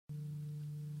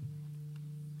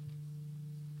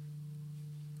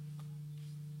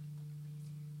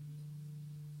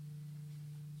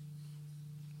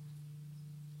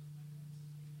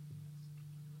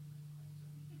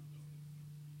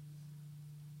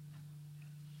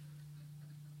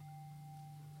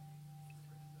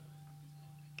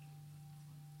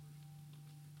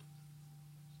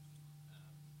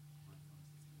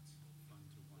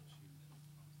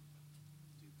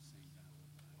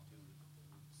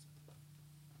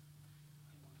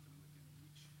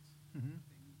Mm-hmm.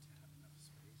 They need to have enough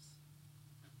space.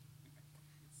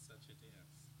 It's such a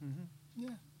dance. Mm-hmm.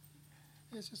 Yeah.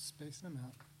 It's just spacing them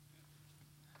out.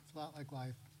 It's a lot like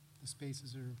life. The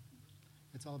spaces are,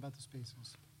 it's all about the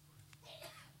spaces.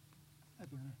 Hi,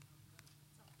 Fiona.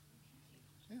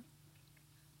 Yeah.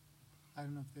 I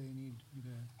don't know if they need me to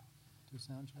do a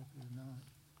sound check or not.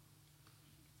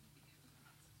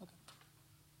 Okay.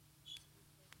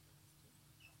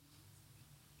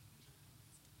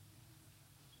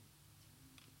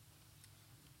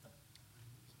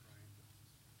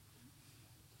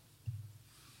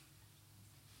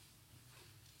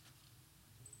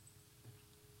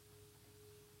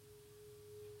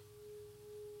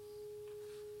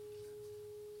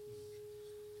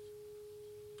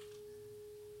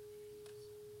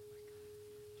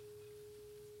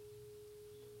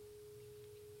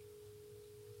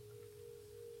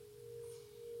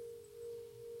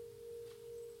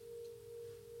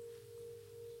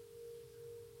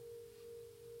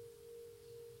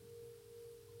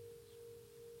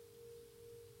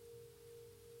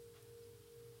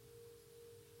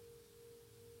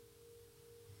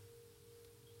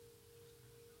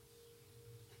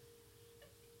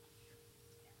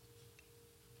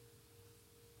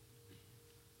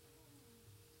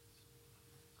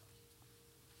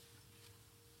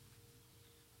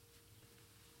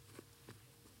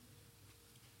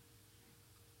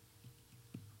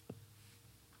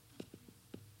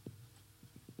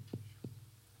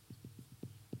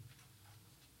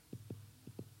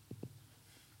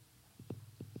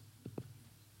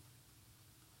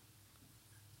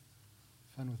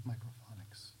 Fun with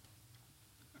microphonics.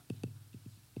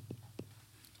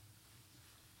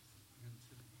 And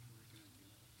today we're going to do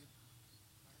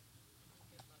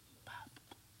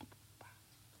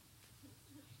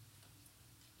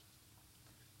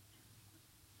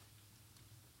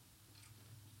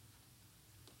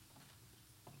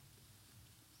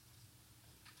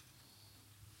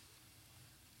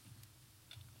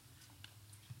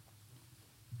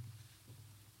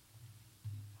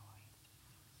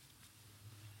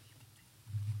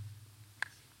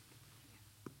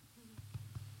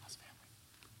How's family?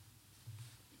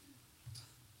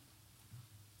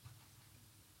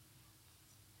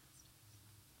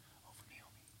 Oh, for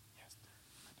Naomi. Yes,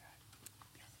 my dad.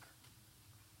 Behind the curtain.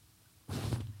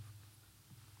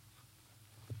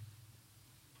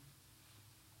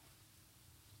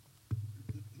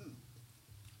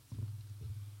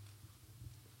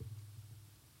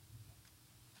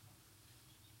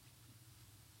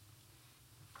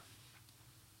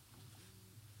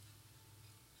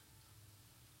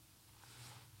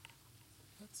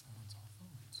 That sounds all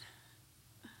phones.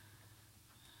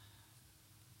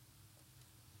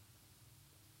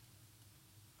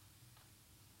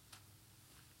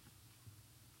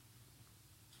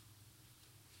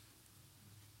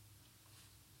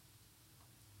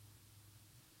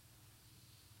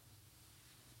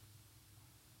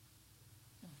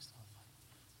 No, we still have 5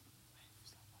 minutes. We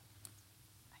still have 5 minutes.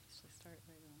 I usually start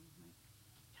right on.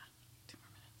 Yeah, 2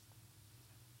 more minutes. It's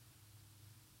 12:30.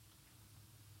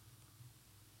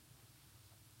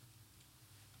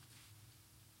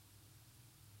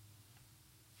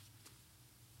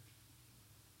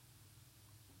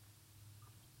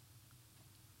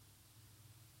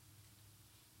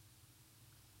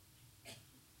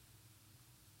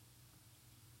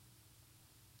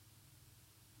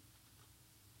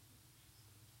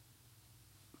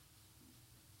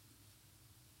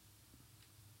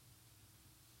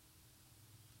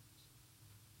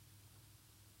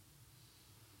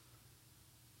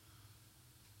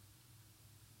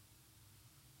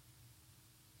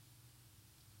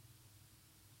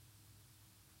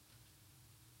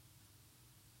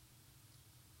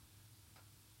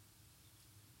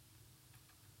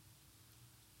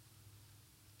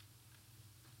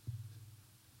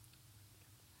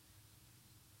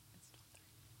 Okay.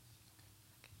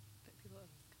 But people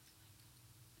always come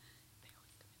late. They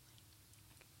always come in late.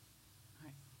 Okay. All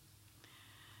right.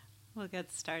 We'll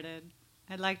get started.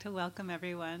 I'd like to welcome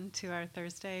everyone to our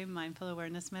Thursday Mindful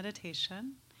Awareness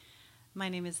Meditation. My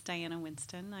name is Diana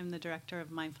Winston. I'm the Director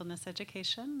of Mindfulness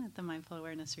Education at the Mindful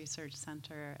Awareness Research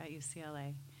Center at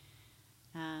UCLA.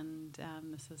 And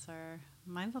this is our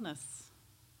mindfulness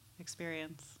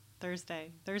experience,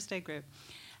 Thursday group.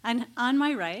 And on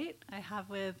my right, I have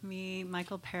with me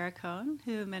Michael Perricone,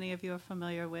 who many of you are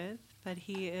familiar with, but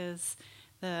he is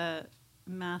the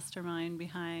mastermind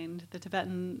behind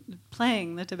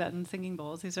playing the Tibetan singing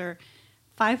bowls. These are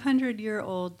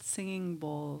 500-year-old singing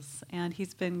bowls, and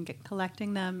he's been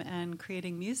collecting them and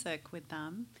creating music with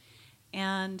them.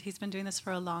 And he's been doing this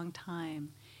for a long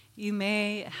time. You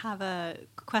may have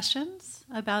questions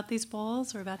about these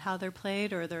bowls or about how they're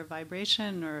played or their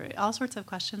vibration or all sorts of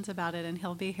questions about it, and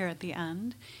he'll be here at the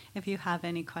end if you have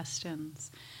any questions.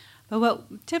 But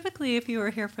what typically, if you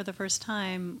were here for the first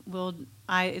time,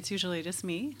 it's usually just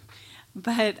me.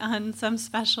 But on some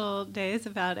special days,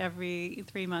 about every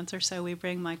 3 months or so, we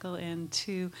bring Michael in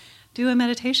to do a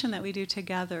meditation that we do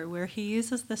together where he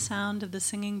uses the sound of the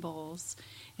singing bowls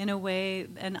in a way,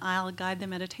 and I'll guide the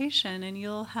meditation, and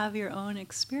you'll have your own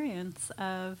experience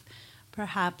of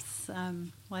perhaps,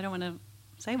 I don't want to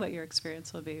say what your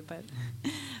experience will be,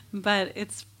 but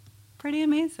it's pretty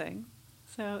amazing.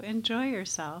 So enjoy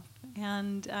yourself.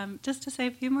 And just to say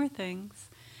a few more things,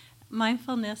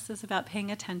 mindfulness is about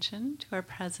paying attention to our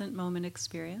present moment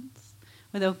experience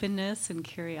with openness and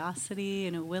curiosity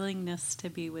and a willingness to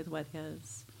be with what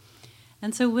is.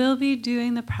 And so we'll be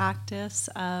doing the practice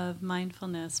of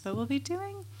mindfulness, but we'll be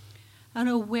doing an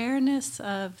awareness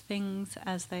of things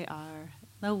as they are.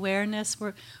 The awareness,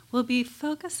 we'll be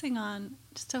focusing on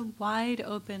just a wide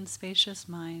open, spacious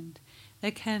mind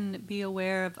that can be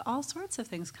aware of all sorts of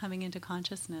things coming into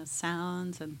consciousness,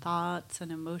 sounds and thoughts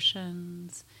and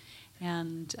emotions,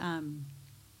 and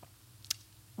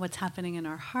what's happening in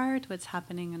our heart, what's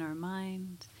happening in our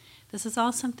mind. This is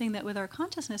all something that with our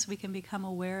consciousness we can become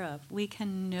aware of. We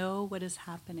can know what is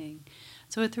happening.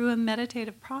 So through a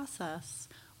meditative process,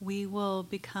 we will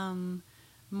become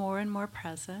more and more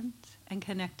present and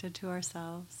connected to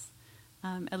ourselves.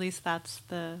 At least that's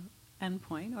the end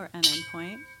point, or an end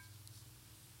point.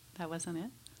 That wasn't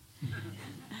it.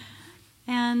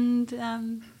 And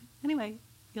anyway,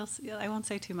 you'll see, I won't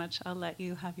say too much. I'll let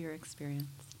you have your experience.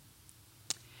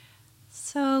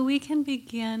 So we can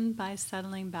begin by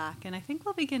settling back. And I think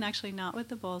we'll begin actually not with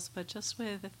the bowls, but just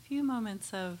with a few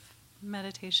moments of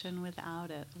meditation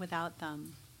without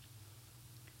them.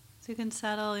 So you can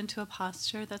settle into a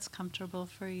posture that's comfortable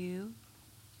for you,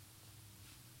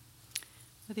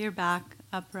 with your back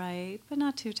upright, but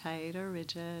not too tight or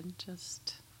rigid,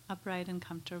 just upright and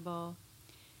comfortable.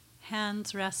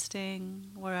 Hands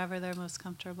resting wherever they're most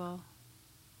comfortable.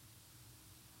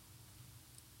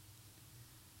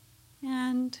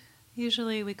 And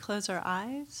usually we close our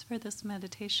eyes for this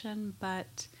meditation,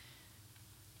 but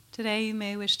today you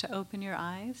may wish to open your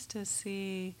eyes to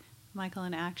see Michael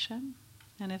in action.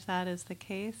 And if that is the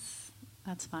case,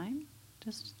 that's fine.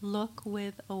 Just look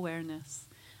with awareness.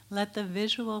 Let the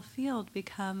visual field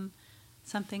become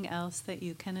something else that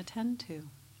you can attend to.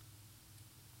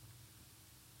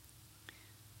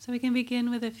 So we can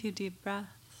begin with a few deep breaths.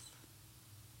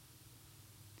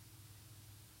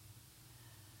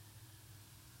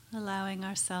 Allowing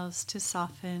ourselves to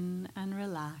soften and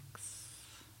relax.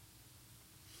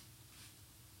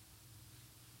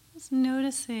 Just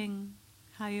noticing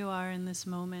how you are in this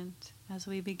moment as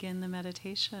we begin the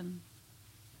meditation.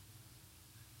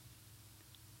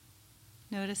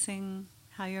 Noticing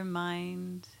how your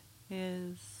mind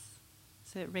is.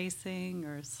 Is it racing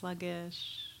or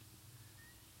sluggish?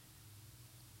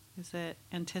 Is it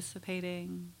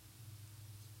anticipating?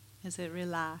 Is it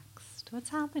relaxed?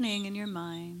 What's happening in your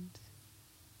mind?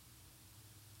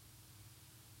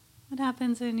 What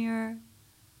happens in your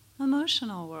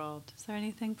emotional world? Is there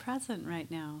anything present right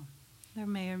now? There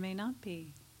may or may not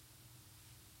be.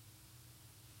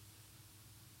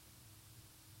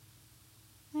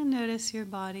 And notice your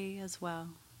body as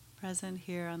well, present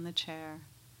here on the chair.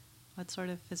 What sort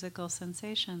of physical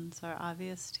sensations are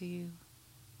obvious to you?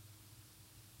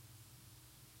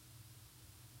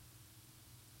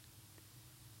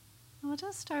 We'll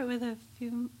just start with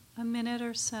a minute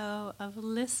or so of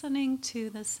listening to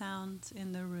the sounds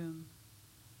in the room.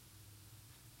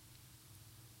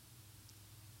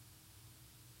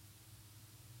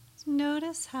 Just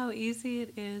notice how easy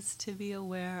it is to be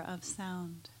aware of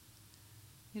sound.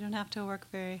 You don't have to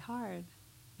work very hard,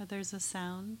 but there's a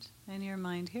sound and your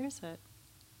mind hears it.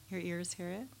 Your ears hear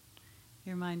it.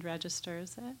 Your mind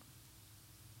registers it.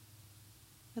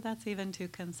 But that's even too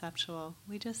conceptual.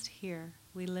 We just hear.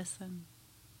 We listen.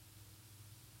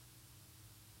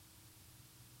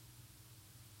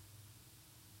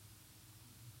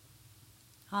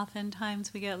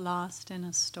 Oftentimes we get lost in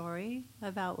a story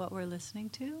about what we're listening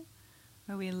to,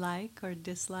 or we like or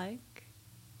dislike.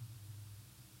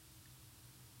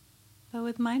 But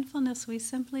with mindfulness, we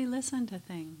simply listen to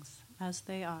things as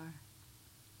they are.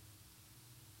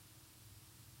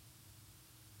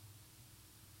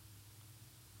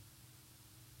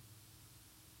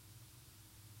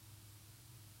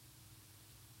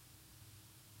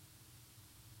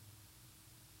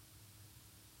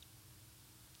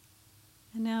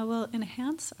 And now we'll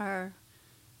enhance our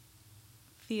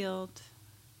field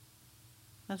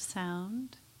of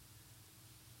sound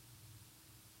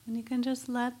And you can just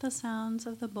let the sounds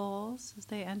of the bowls, as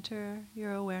they enter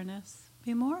your awareness,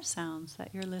 be more sounds that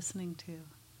you're listening to.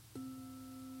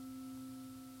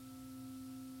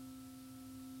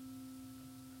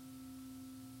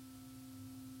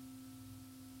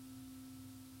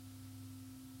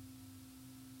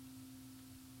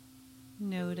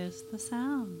 Notice the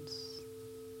sounds.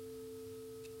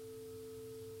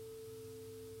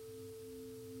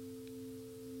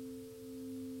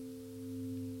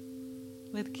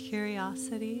 With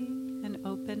curiosity and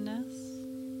openness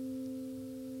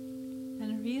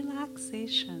and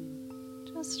relaxation,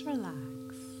 just relax.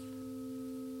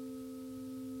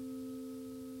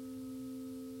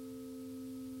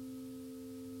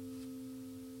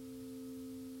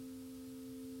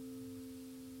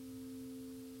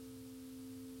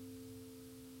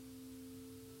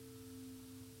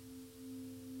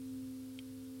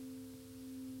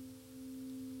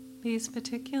 These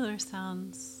particular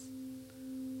sounds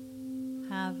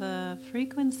have a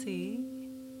frequency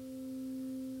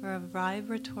or a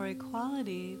vibratory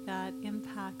quality that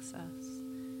impacts us.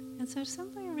 And so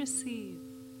simply receive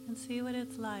and see what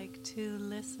it's like to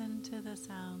listen to the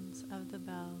sounds of the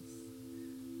bells.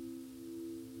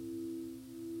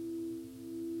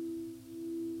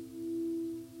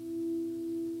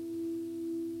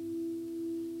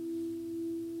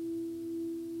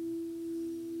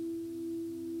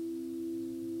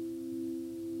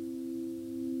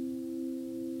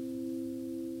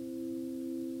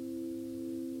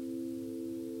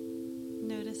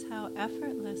 Notice how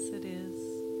effortless it is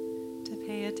to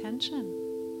pay attention.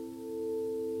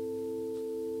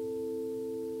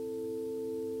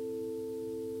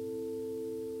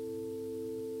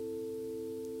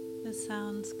 The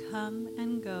sounds come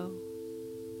and go.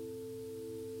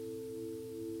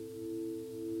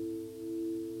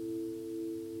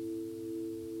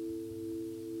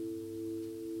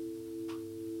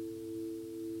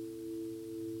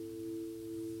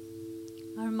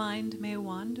 Our mind may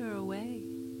wander away,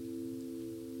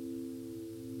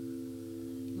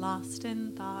 lost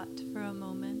in thought for a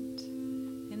moment,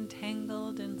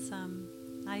 entangled in some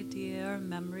idea or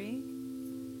memory.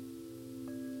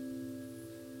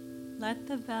 Let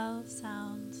the bell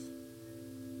sounds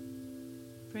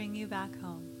bring you back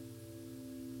home.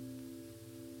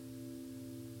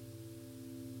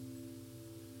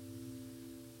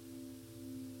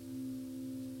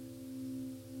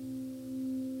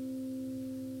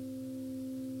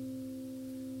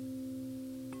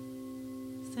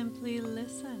 Simply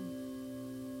listen.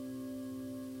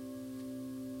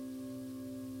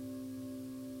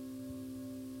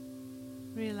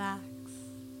 Relax.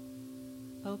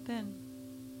 Open.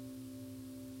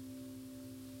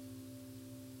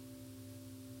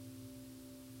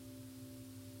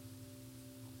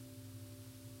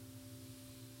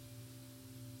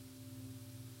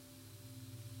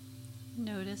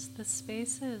 Notice the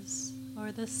spaces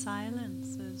or the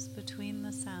silences between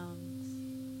the sounds.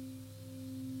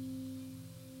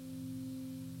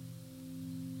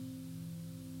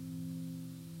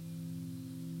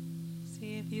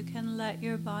 See if you can let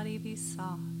your body be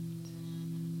soft.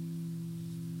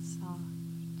 Soft.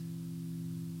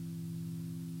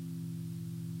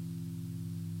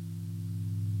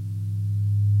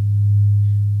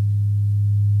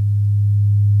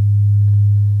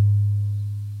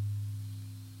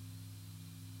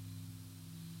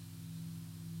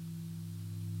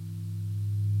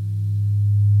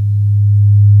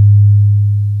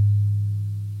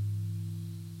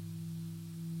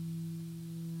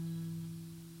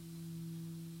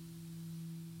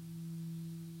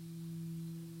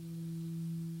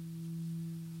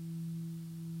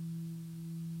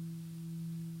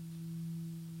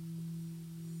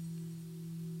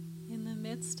 In the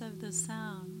midst of the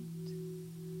sound,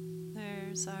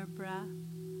 there's our breath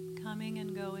coming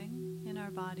and going in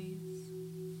our bodies.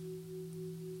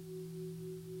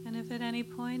 And if at any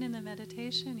point in the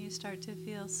meditation you start to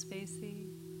feel spacey,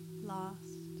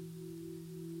 lost,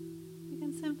 you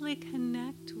can simply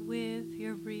connect with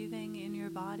your breathing in your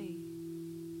body.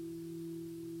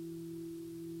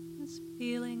 Just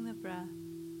feeling the breath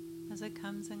as it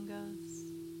comes and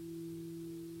goes.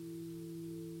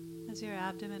 As your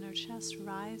abdomen or chest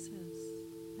rises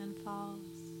and falls.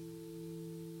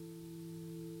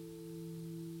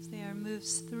 As the air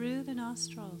moves through the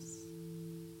nostrils.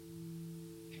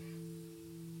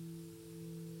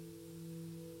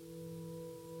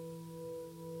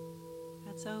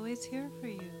 That's always here for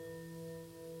you.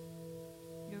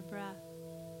 Your breath.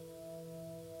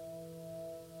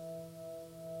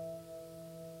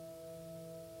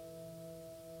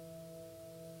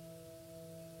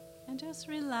 And just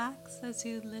relax as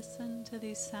you listen to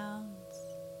these sounds.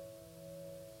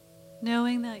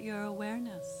 knowing that your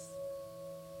awareness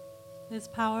is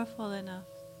powerful enough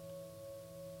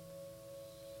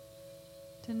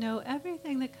to know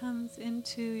everything that comes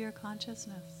into your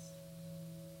consciousness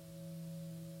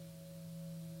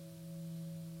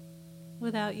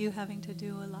without you having to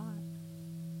do a lot.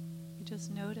 You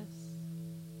just notice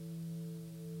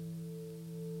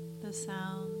the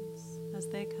sounds as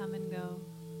they come and go.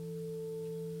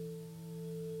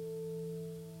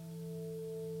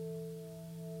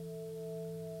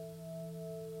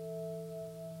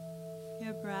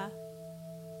 Your breath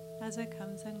as it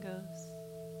comes and goes.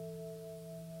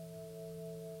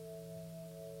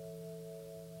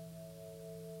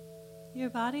 Your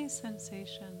body's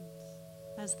sensations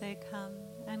as they come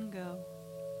and go.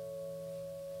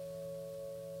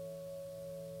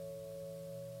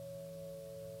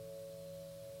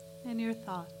 And your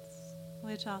thoughts,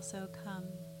 which also come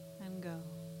and go.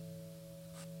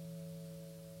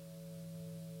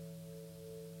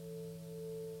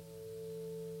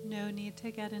 No need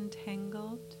to get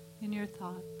entangled in your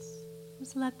thoughts.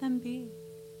 Just let them be.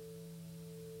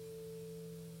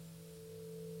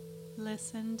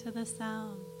 Listen to the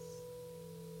sounds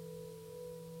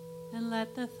and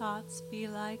let the thoughts be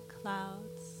like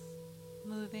clouds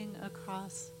moving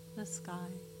across the sky.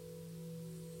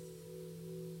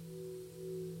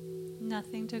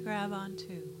 Nothing to grab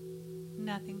onto,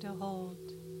 nothing to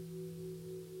hold.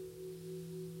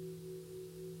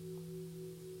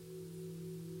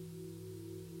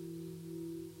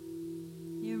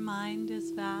 Your mind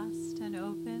is vast and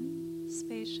open,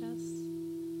 spacious,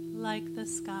 like the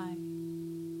sky.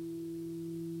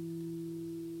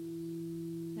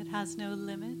 It has no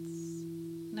limits,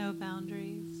 no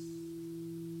boundaries.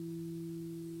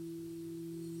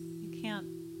 You can't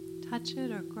touch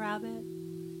it or grab it.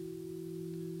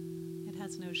 It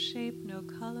has no shape, no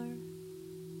color.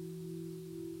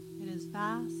 It is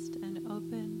vast and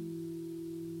open,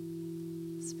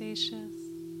 spacious,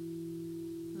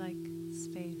 like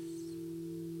space.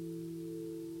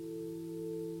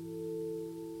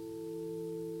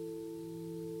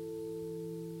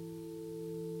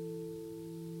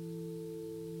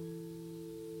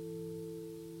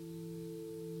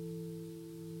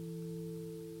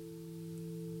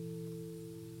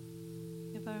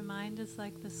 If our mind is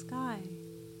like the sky,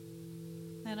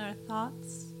 then our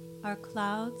thoughts are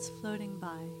clouds floating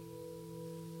by.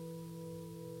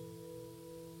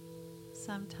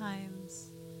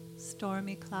 Sometimes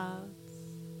stormy clouds,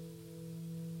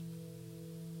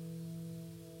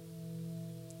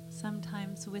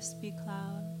 sometimes wispy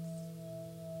clouds,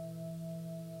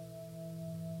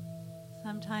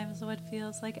 sometimes what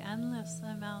feels like endless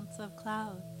amounts of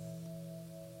clouds.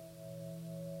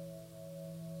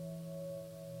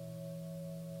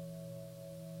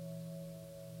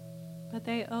 But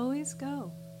they always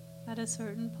go at a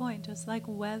certain point, just like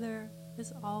weather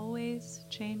is always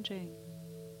changing.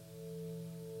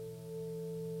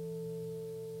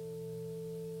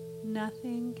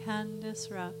 Nothing can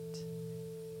disrupt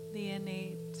the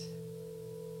innate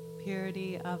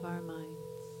purity of our minds.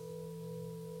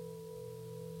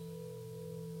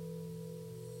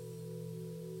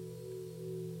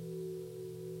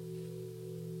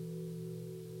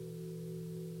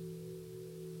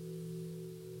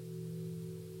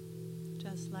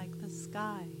 Just like the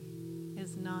sky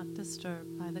is not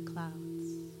disturbed by the clouds.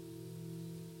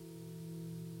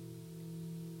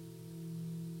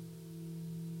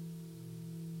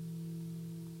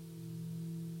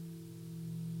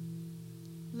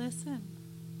 Listen,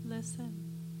 listen.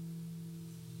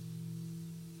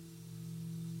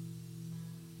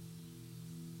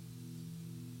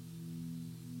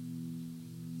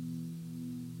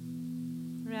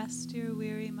 Rest your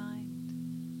weary mind.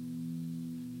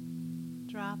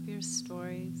 Drop your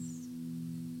stories,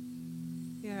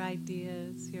 your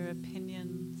ideas, your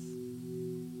opinions,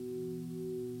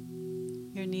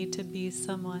 your need to be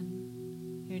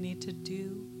someone, your need to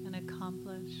do and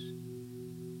accomplish.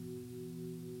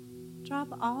 Drop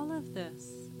all of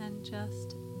this and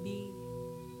just be.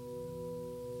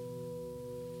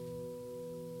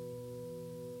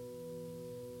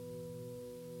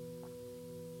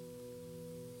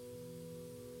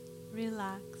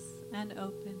 Relax and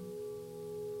open,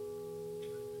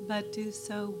 but do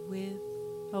so with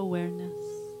awareness,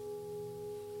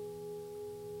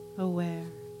 aware,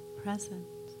 present.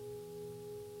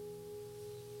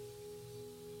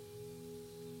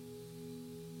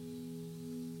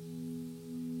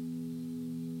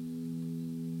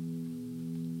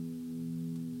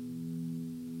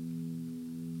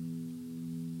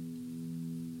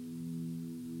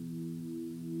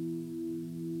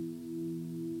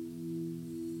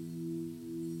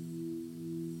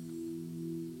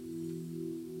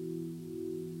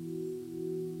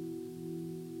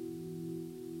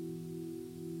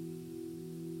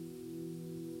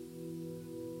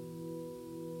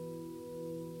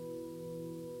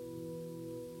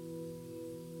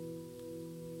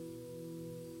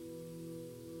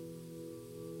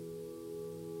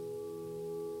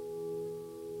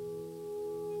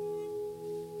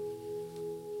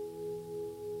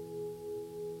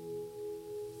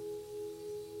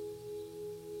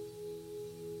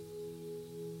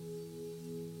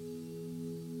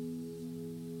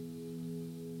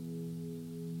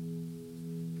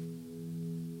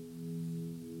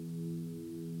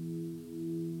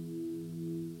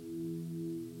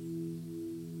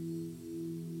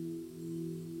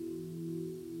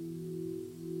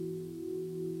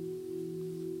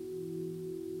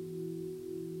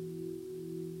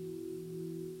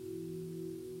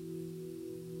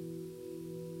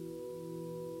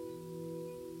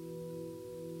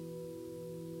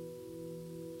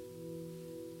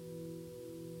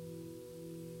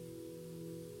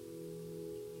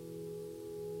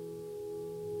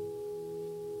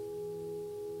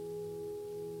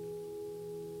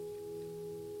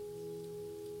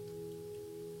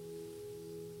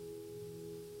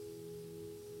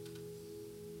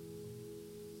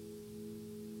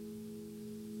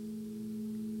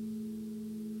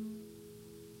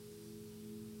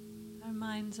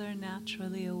 minds are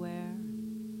naturally aware.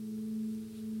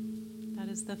 That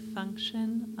is the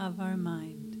function of our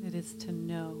mind. It is to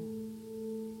know.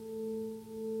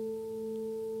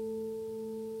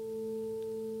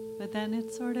 But then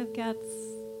it sort of gets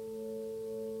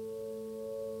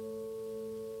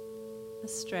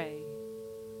astray.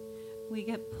 We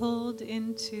get pulled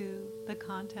into the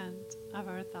content of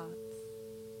our thoughts.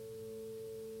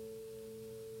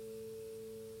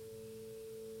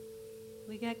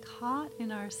 We get caught in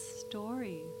our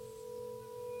stories,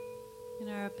 in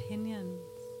our opinions,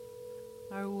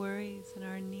 our worries, and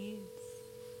our needs.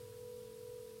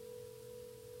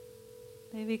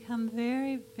 They become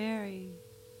very, very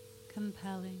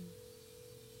compelling.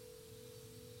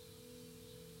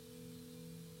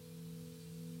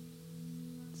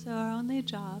 So our only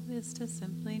job is to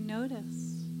simply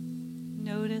notice.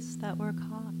 Notice that we're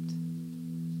caught.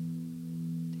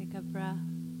 Take a breath.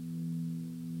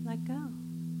 Let go.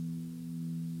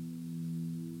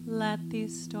 Let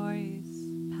these stories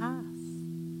pass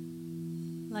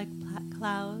like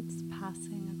clouds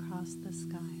passing across the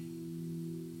sky.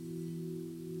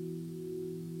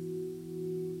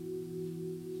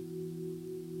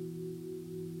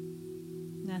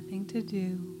 Nothing to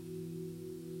do,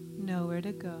 nowhere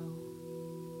to go.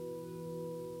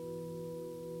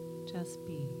 Just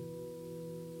be.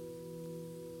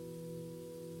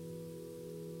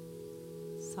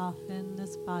 Soften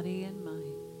this body and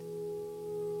mind.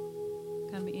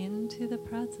 Come into the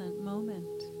present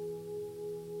moment.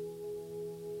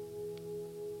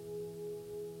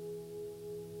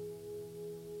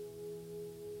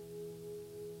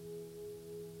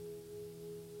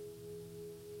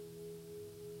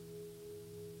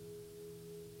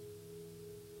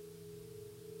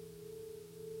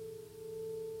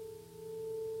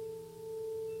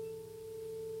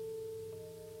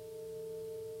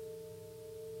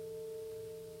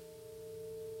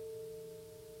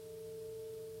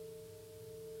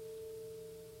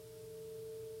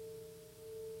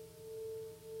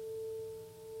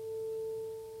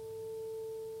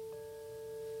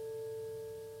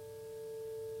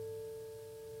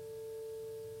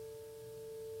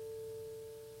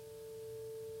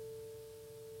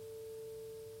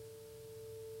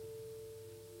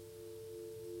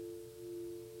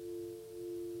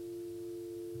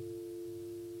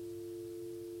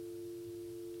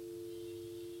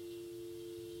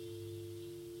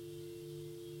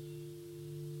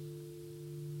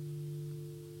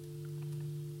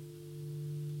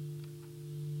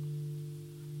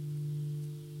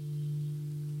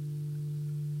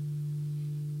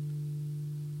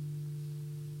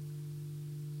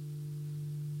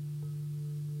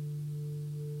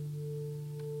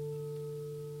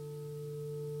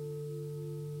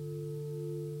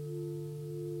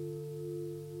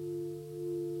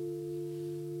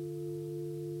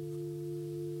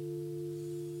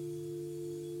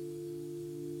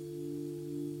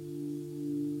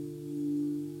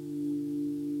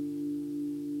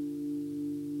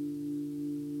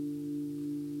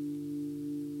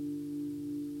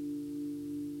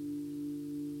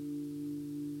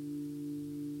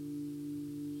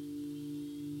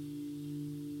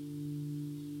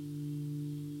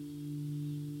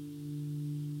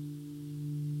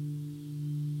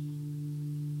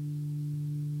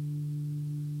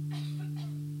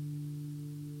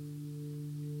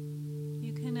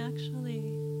 Actually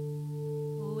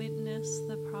witness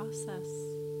the process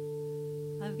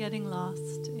of getting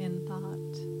lost in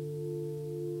thought,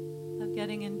 of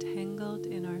getting entangled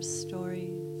in our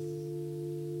stories,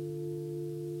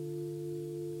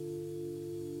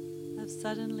 of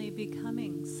suddenly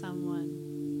becoming someone.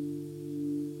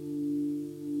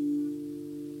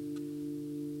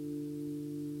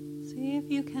 See if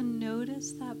you can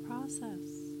notice that process,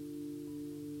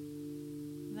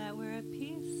 that we're at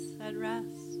peace, at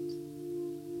rest,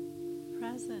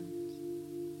 present,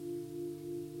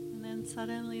 and then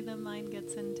suddenly the mind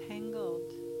gets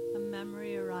entangled, a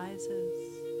memory arises,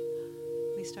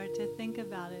 we start to think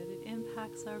about it, it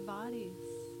impacts our bodies,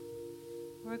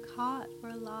 we're caught,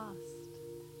 we're lost.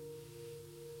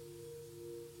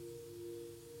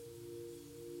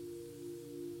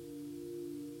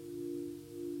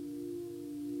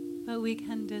 But we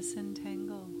can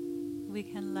disentangle, we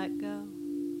can let go.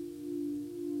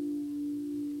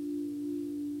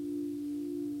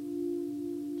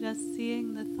 Just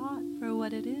seeing the thought for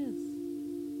what it is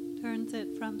turns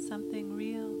it from something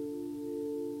real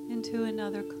into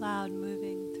another cloud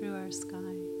moving through our sky.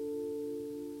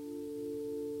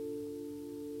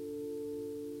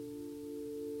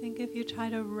 Think if you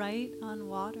try to write on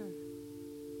water,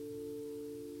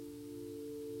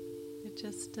 it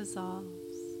just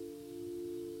dissolves.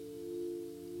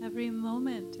 Every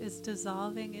moment is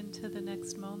dissolving into the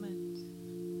next moment.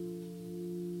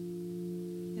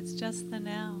 It's just the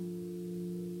now.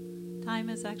 Time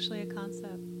is actually a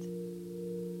concept.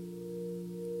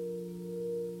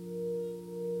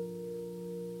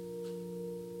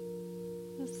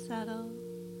 Just settle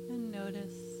and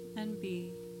notice and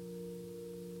be.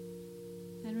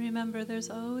 And remember, there's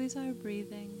always our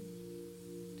breathing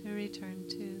to return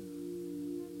to.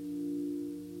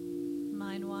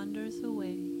 Mind wanders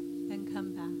away and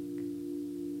come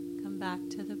back. Come back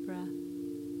to the breath.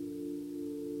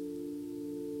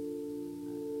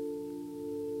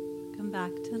 Come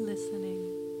back to listening.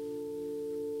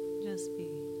 Just be.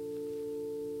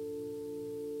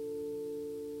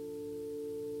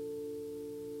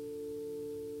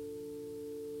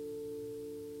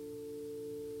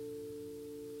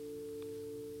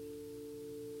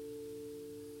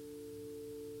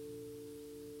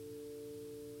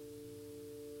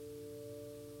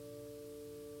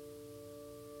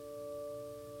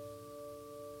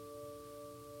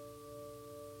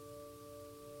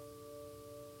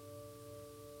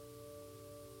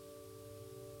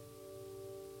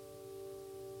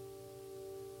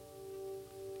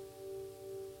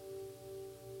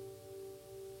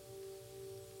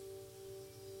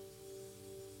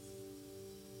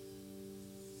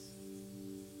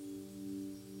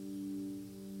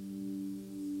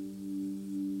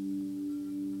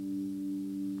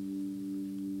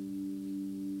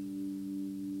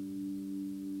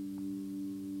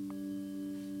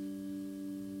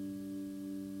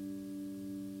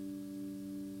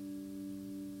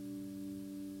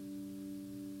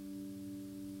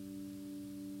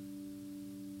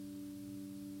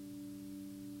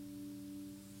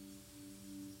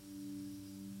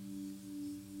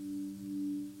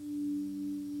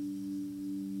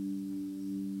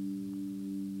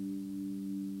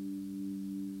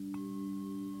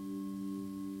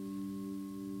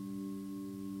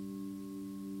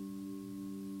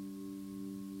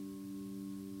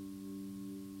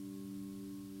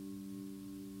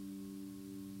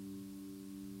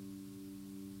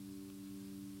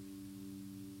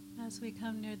 As we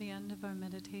come near the end of our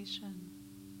meditation,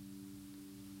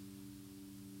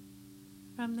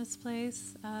 from this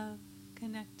place of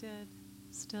connected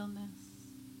stillness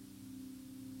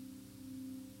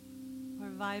or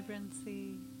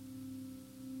vibrancy,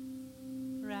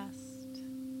 rest,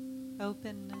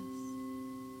 openness,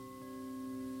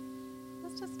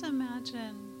 let's just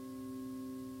imagine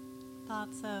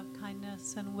thoughts of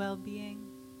kindness and well-being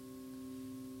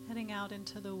heading out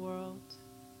into the world.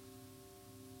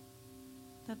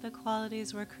 That the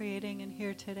qualities we're creating in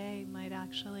here today might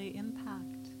actually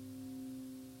impact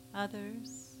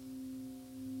others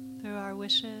through our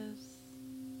wishes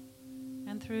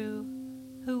and through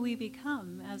who we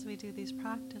become as we do these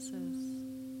practices.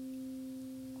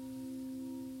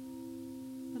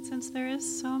 But since there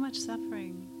is so much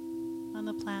suffering on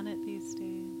the planet these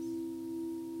days,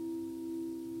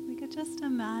 we could just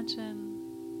imagine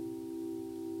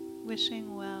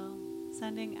wishing well,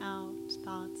 sending out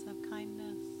thoughts of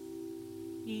kindness,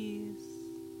 ease,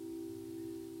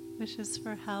 wishes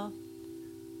for health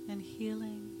and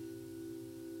healing,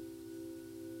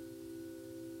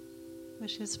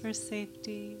 wishes for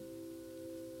safety,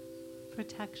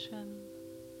 protection,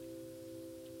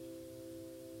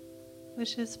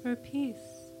 wishes for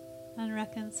peace and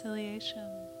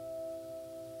reconciliation.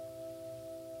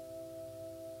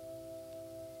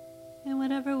 In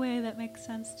whatever way that makes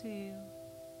sense to you,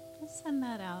 just send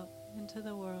that out into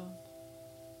the world.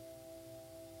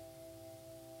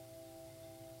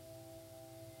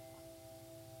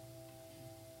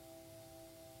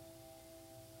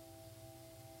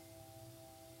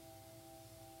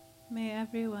 May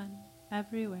everyone,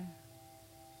 everywhere,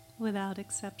 without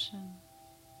exception,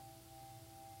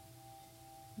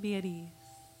 be at ease.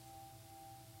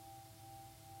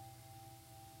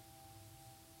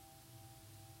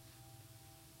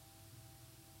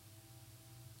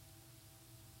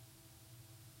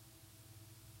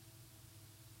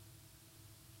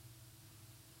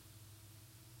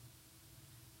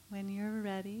 When you're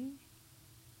ready,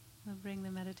 we'll bring the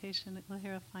meditation, we'll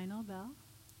hear a final bell,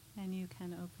 and you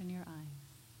can open your eyes.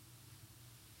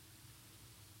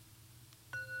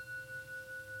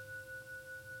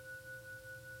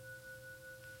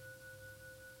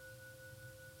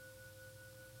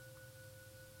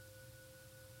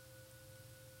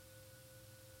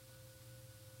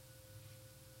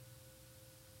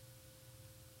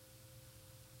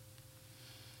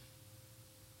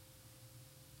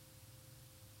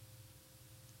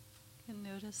 You can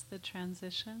notice the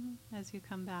transition as you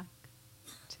come back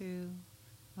to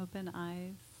open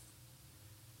eyes,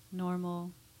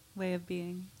 normal way of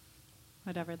being,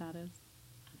 whatever that is.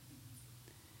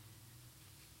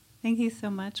 Thank you so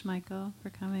much, Michael, for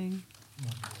coming.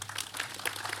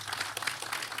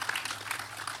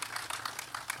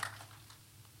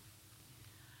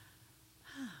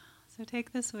 So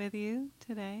take this with you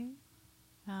today.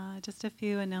 Just a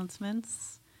few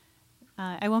announcements.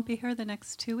 I won't be here the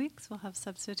next 2 weeks. We'll have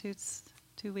substitutes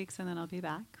 2 weeks, and then I'll be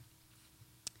back.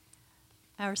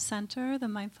 Our center, the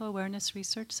Mindful Awareness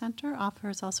Research Center,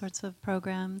 offers all sorts of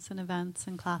programs and events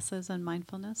and classes on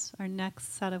mindfulness. Our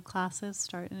next set of classes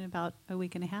start in about a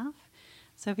week and a half.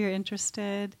 So if you're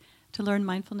interested to learn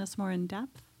mindfulness more in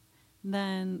depth,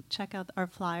 then check out our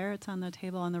flyer. It's on the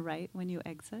table on the right when you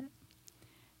exit.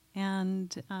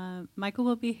 And Michael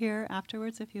will be here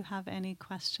afterwards if you have any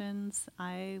questions.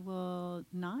 I will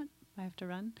not. I have to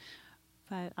run.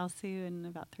 But I'll see you in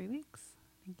about 3 weeks.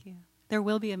 Thank you. There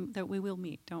will be we will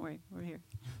meet. Don't worry. We're here.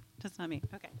 Just not me.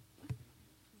 Okay.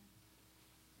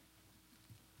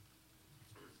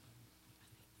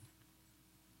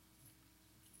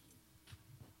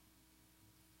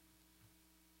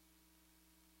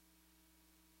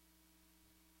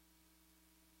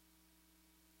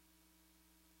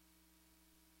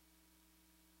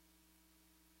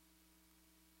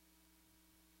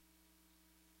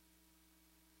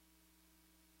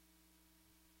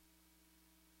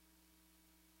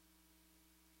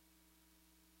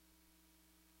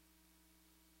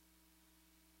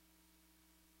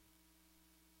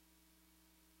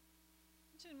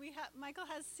 Michael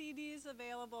has CDs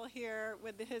available here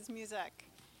with his music.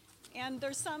 And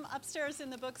there's some upstairs in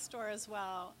the bookstore as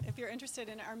well, if you're interested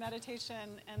in our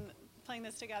meditation and playing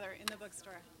this together in the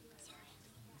bookstore. Sorry.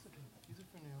 It's okay. Use it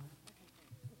for Naomi.